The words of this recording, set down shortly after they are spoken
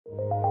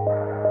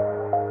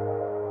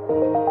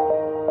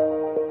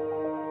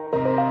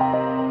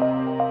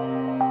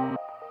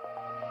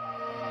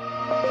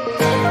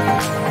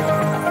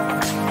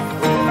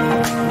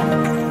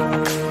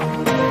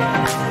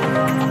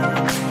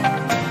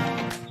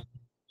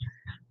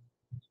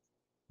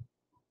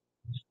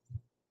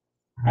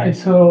Hi,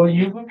 so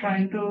you were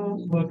trying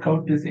to work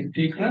out this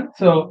integral.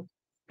 So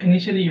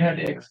initially you had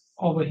x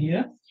over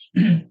here,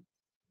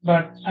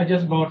 but I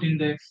just brought in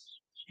the x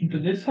into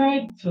this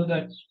side so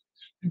that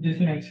this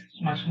makes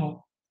much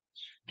more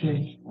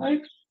clean,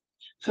 right?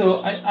 So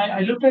I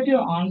looked at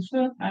your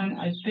answer and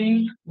I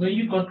think where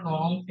you got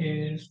wrong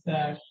is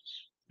that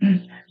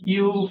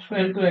you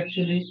failed to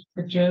actually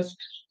adjust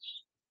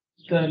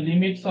the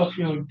limits of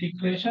your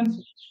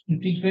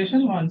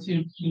integration once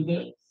you do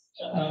the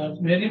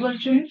variable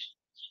change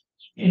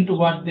into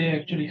what they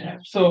actually have.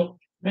 So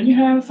when you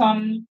have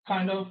some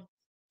kind of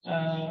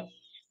uh,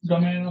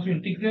 domain of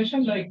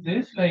integration like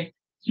this, like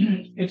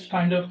it's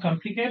kind of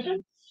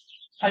complicated,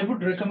 I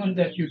would recommend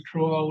that you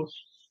throw out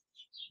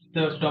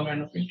the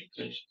domain of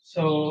integration.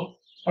 So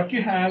what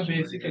you have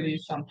basically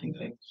is something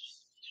like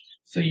this.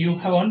 So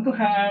want to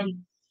have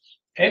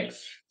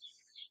x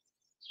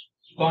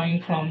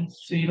going from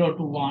 0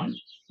 to 1,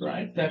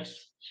 right?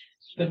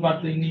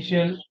 What the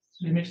initial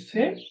limits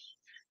say.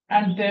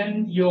 And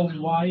then your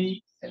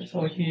y,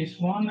 so here is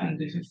 1 and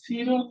this is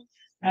 0,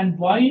 and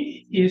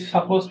y is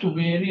supposed to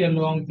vary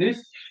along the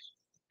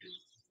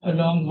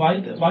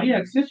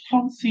y-axis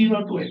from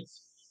 0 to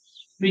x,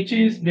 which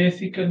is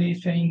basically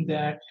saying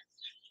that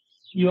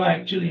you are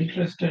actually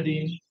interested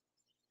in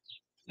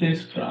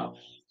this graph.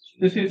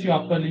 This is your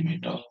upper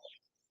limit of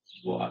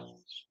y.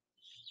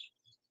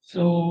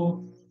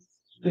 So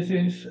this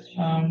is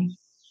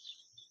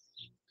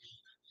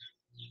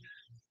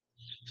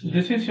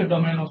your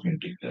domain of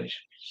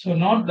integration. So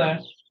not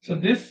that. So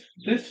this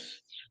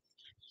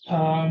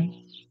um,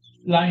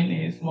 line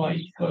is y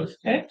equals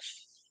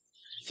x.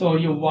 So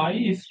your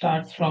y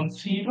starts from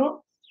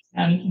 0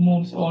 and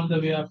moves all the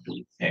way up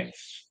to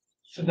x.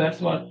 So that's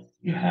what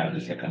you have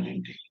the second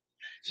integral.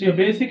 So you're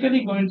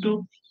basically going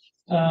to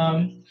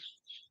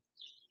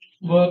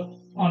work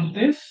on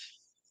this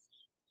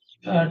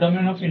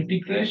domain of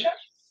integration,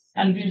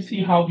 and we'll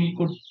see how we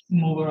could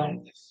move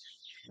around this,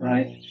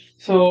 right?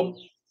 So,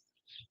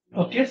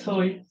 okay,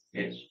 so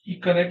you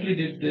correctly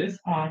did this,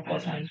 r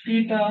cosine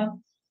theta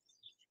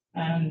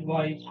and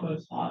y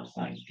equals r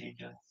sine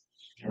theta,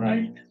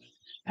 right?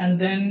 And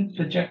then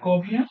the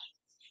Jacobian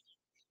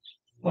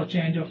for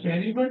change of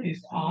variable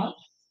is r,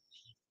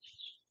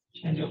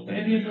 change of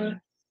variable.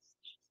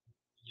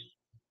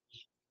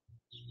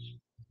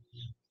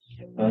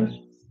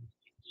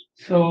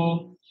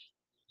 So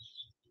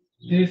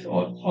this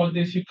all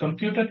this you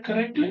computed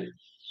correctly,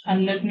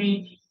 and let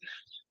me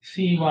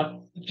see what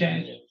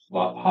change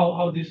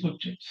how this would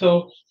change.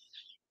 So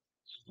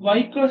y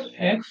equals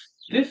x,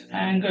 this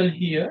angle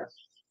here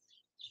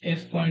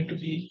is going to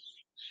be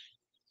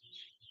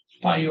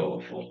pi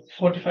over 4,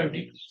 45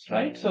 degrees,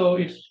 right? So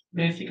it's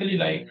basically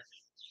like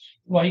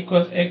y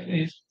equals x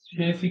is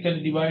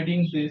basically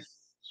dividing this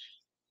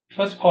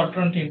first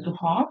quadrant into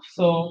half,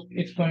 so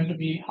it's going to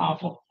be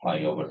half of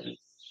pi over 2.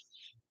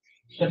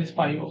 That is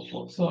pi over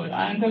 4. So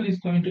angle is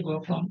going to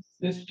go from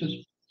this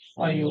to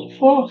pi over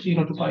 4,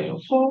 0 to pi over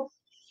 4.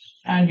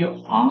 And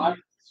your r,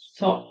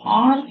 so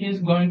r is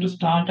going to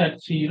start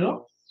at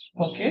 0,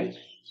 okay?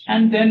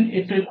 And then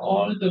it will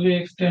all the way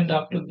extend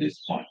up to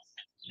this point.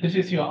 This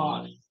is your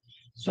r.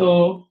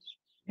 So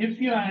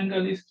if your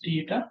angle is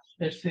theta,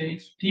 let's say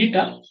it's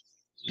theta,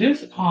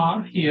 this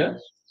r here,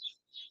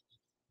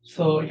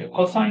 so your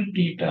cosine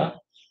theta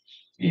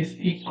is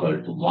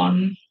equal to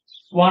 1.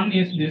 1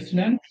 is this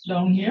length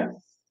down here,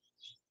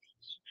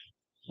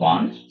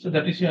 1. So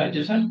that is your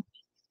adjacent.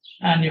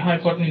 And your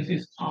hypotenuse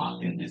is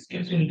r in this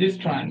case, in this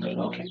triangle,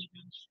 okay?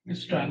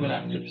 This triangle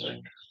I'm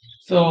doing.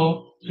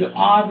 So your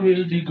r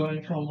will be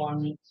going from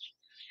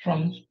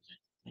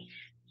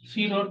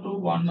 0 to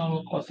 1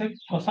 over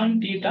cosine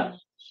theta,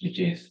 which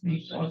is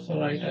we also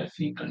write as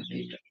secant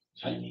theta.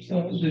 Right?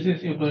 So this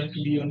is going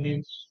to be your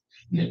new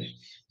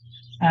limits.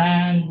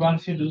 And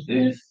once you do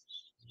this,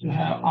 you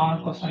have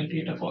r cosine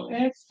theta for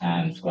x,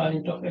 and square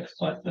root of x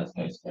squared plus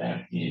y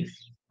squared is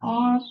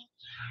r.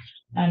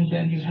 And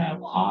then you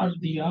have r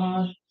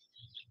dr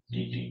d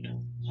theta.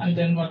 And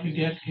then what you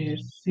get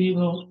is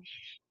 0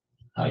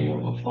 pi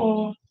over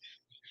 4,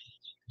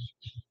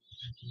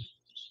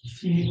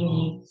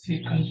 0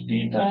 secant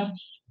theta,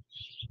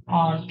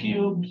 r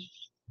cubed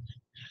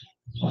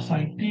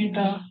cosine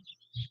theta,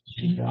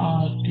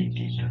 dr d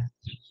theta.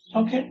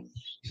 Okay,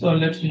 so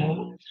let's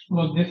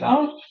work this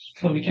out.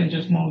 So we can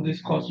just move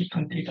this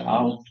cosecant theta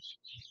out.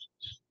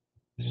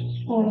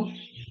 4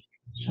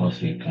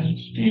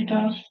 cosecant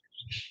theta.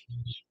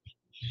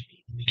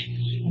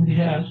 And we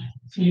have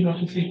 0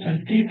 to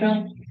secant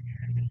theta,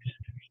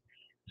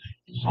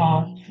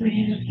 r3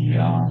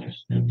 dr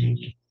d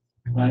theta.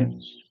 Right?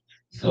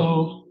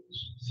 So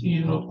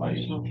 0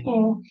 pi over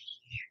 4.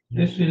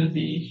 This will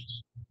be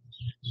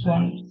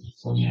 1.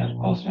 So we have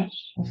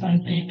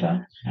cosine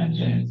theta and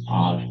then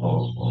r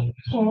over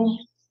 4.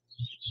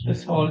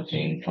 This whole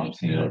thing from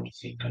 0 to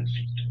secant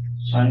theta.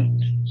 Right?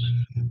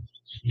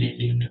 D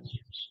theta.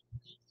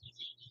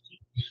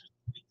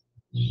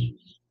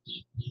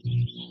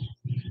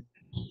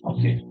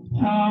 Okay.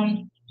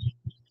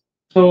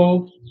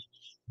 So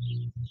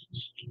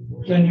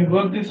when you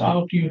work this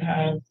out, you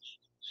have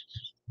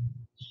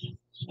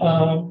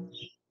 4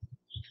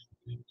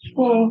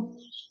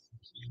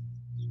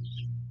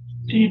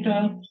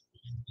 theta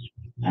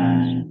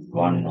and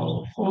 1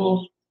 over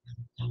 4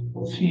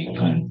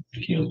 secant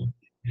cube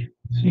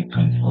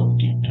secant 4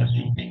 theta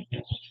d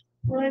theta.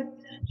 Right.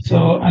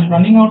 So I'm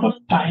running out of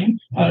time,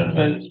 or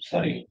well,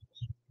 sorry,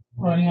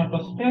 running out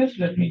of space.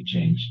 Let me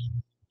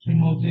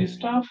remove this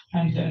stuff,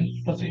 and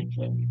then proceed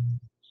further.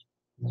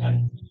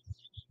 Right.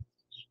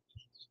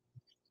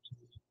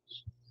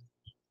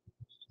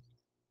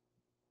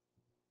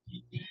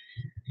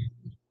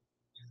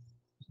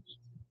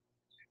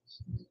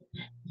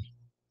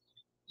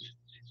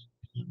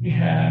 We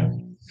have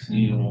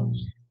 0,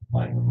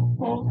 5 over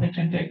 4. I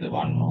can take the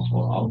 1 over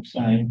 4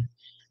 outside,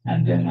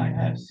 and then I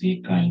have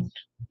secant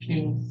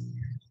cube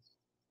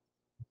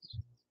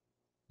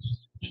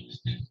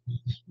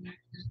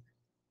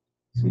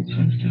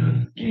secant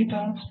cube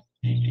theta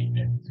d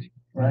theta.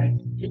 Right.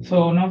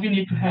 So now we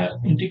need to have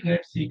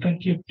integrate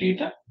secant cube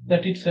theta.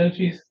 That itself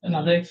is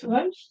another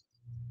exercise.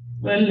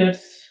 Well,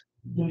 let's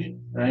do it.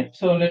 Right.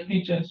 So let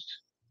me just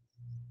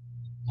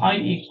I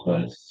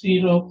equals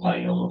 0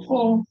 pi over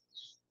 4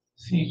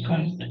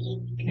 secant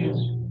cube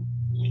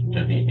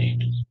theta d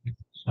theta.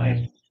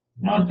 Right.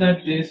 Not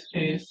that this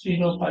is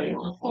 0 pi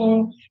over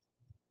 4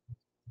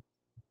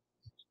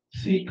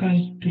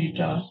 secant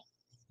theta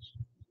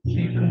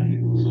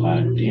secant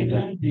square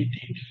theta d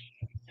theta.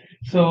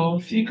 So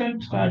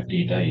secant square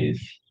theta is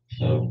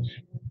so.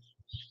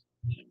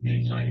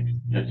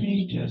 Let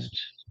me just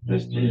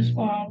press this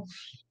part.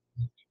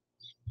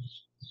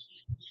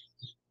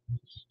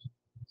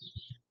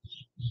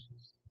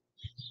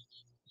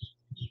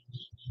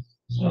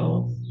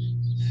 So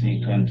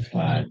secant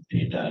square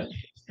theta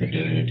is the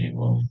derivative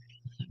of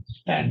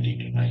tan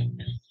theta, right?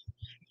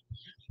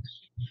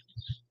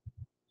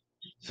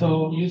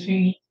 So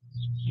using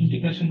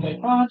integration by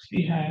parts,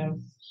 we have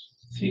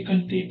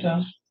secant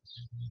theta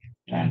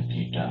tan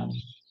theta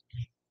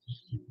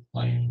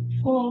by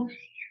 4.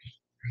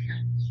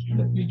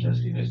 Let me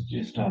just erase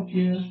this stuff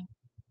here.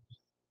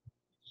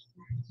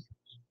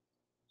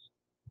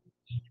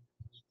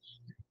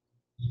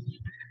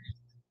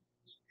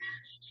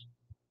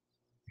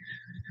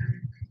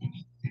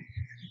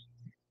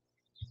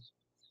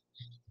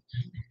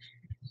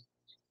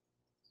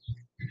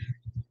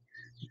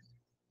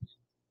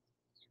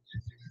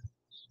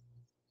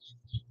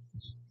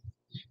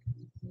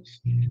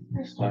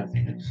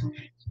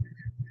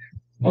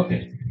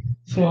 Okay,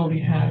 so we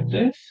have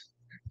this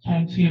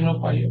and 0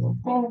 pi over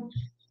 4.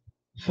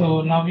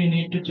 So now we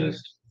need to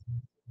just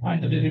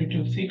find the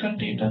derivative of secant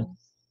theta.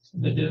 So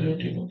the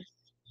derivative of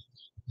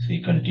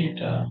secant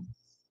theta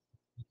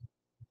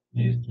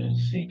is the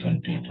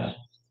secant theta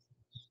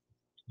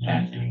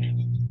tan theta.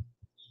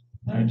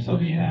 Right, so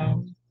we have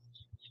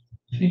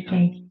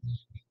secant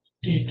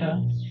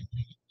theta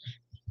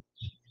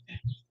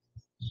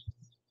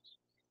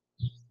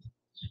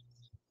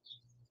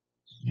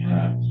we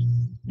have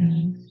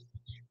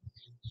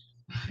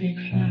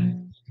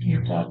secant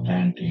theta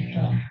tan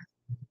theta,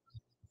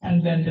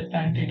 and then the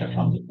tan theta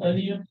from the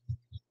earlier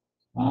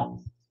part.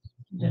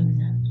 Then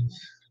we have this.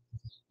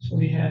 So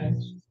we have,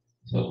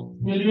 so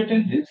we'll get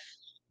in this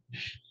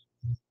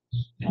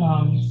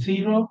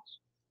 0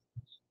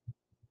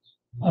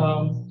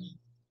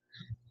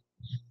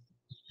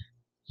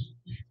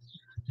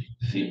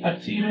 see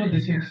at 0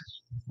 this is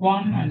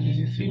 1 and this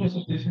is 0,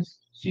 so this is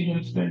 0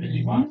 is going to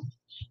be 1.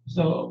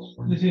 So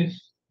this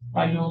is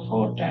pi over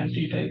 4 tan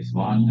theta is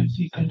 1 and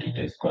secant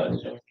theta is square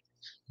root of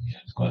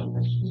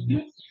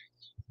here.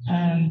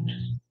 And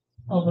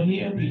over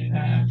here we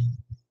have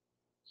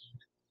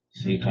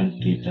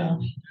secant theta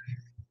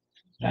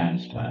tan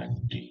square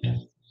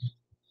theta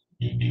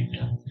d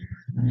theta.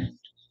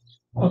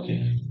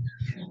 Okay.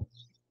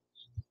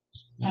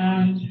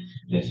 And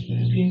this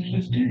will be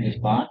interesting, this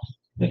part,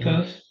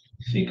 because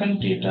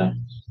secant theta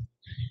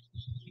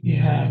we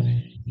have,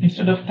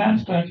 instead of tan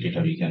square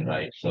theta we can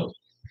write, so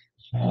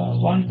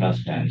 1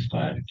 plus tan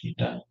square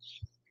theta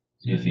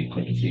is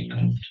equal to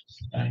secant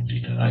square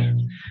theta, right?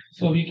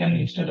 So we can,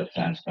 instead of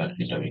tan square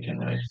theta, we can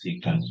write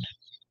secant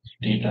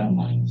theta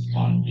minus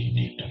 1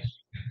 d theta.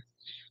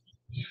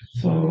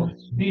 So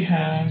we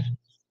have,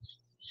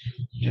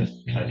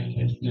 just try to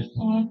get this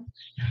one,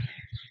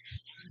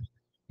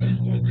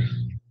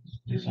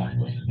 this one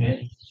going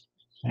here,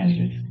 and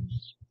this.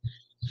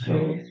 So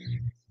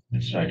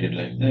let's write it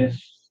like this.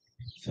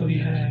 So we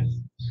have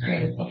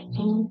square root of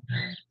 2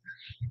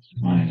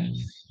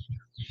 minus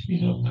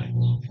 0 pi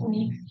over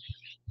 4.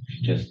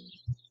 Just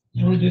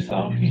rule this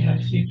out, we have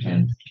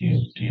secant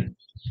cube theta.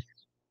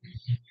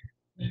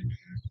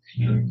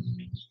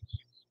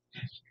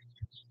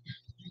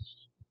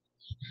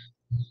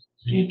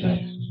 Theta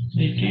d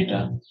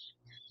theta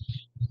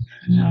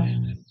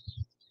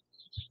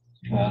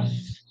plus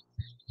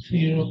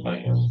 0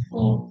 pi over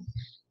 4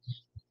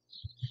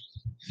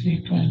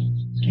 secant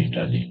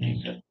theta d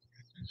theta.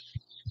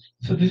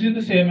 So this is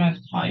the same as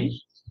I.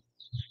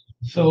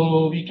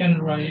 So we can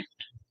write,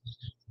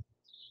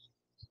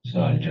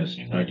 so I'm just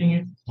writing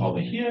it over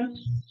here.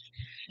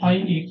 I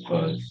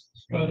equals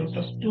square root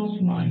of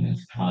 2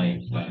 minus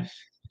I plus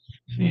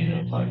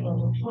 0 pi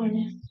over 5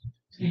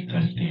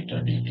 secant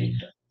theta d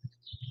theta,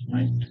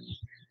 right?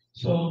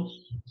 So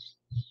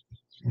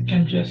we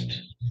can just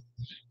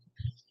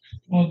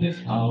move this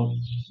out.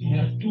 We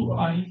have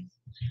 2I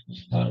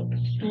square root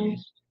of 2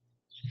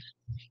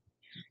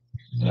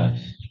 plus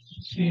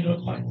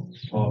 0 pi over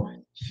 4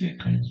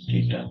 secant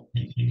theta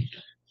d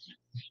theta,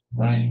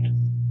 right?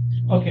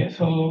 Okay,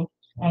 so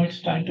now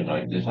it's time to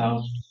write this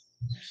out.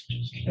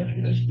 Let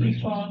me just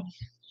click on.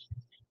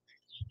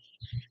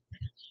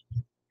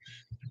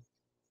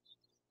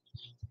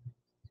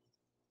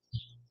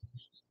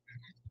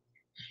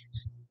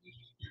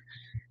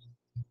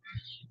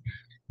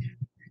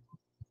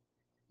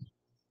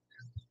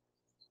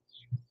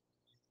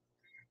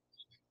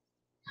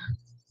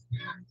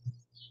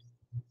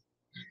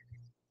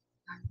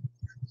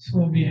 So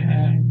we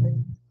have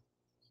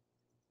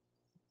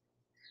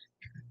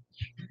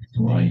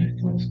 2I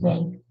equals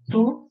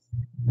 2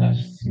 plus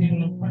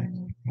 0 pi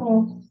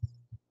 4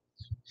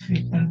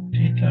 secant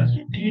theta d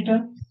theta,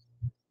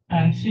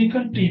 and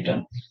secant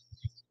theta,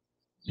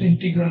 the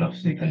integral of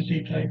secant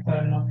theta, if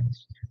I'm not,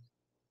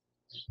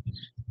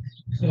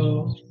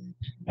 so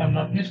if I'm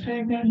not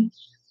mistaken,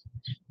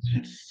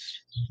 it's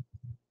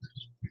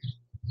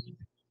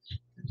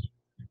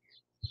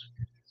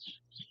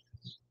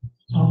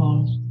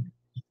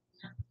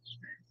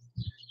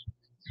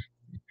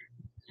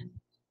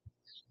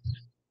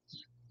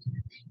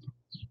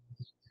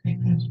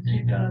secant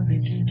theta d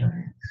theta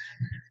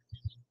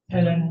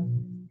ln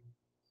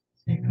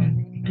secant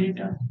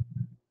theta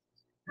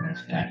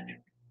plus tan.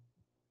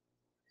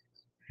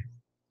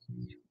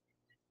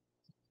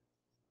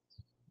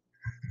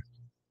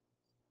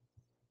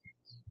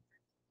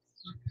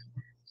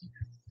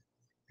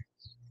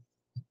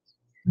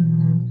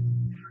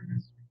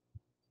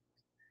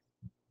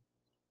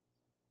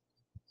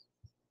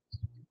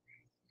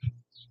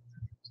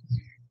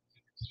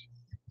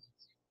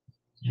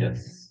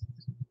 Yes.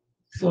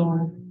 So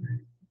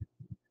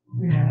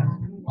we have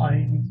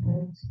I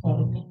equals square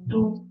root of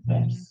 2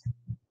 plus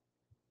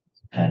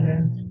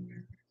ln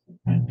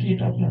and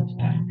theta plus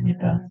tan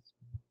theta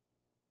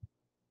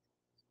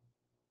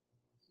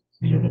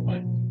 0 by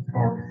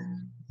 4.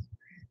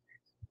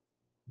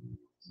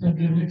 So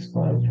this is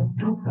square root of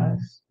 2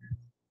 plus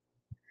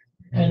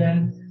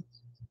ln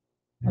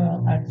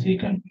at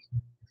secant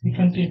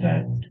theta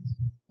at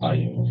pi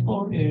over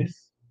 4 is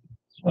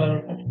square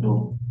root of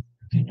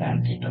 2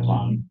 tan theta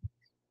 1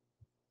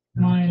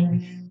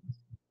 minus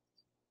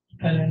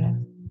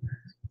ln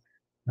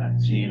at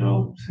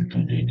 0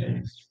 secant theta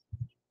is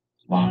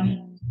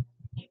 1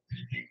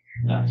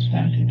 plus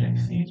tan theta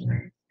is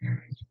 0.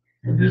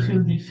 So this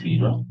will be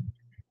 0.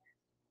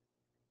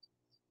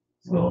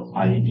 So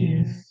I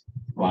is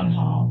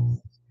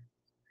 1/2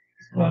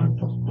 square root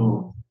of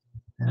 2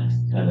 plus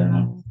ln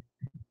of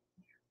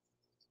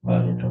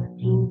square root of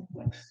 2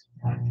 plus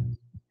 1.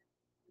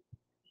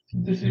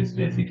 This is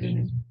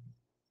basically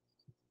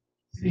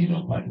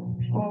 0 by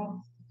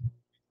 4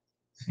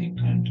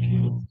 secant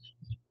cube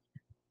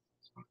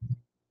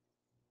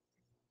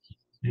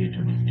d to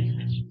the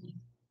d.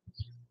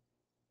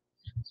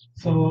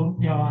 So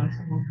your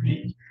answer would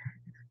be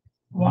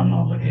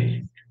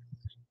 1/8,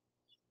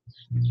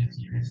 which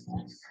is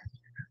this.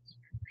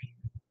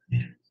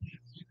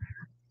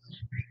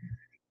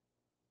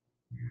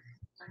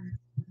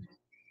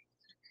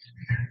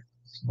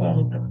 Square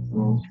root of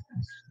 2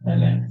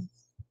 ln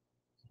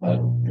square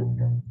root of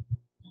 2.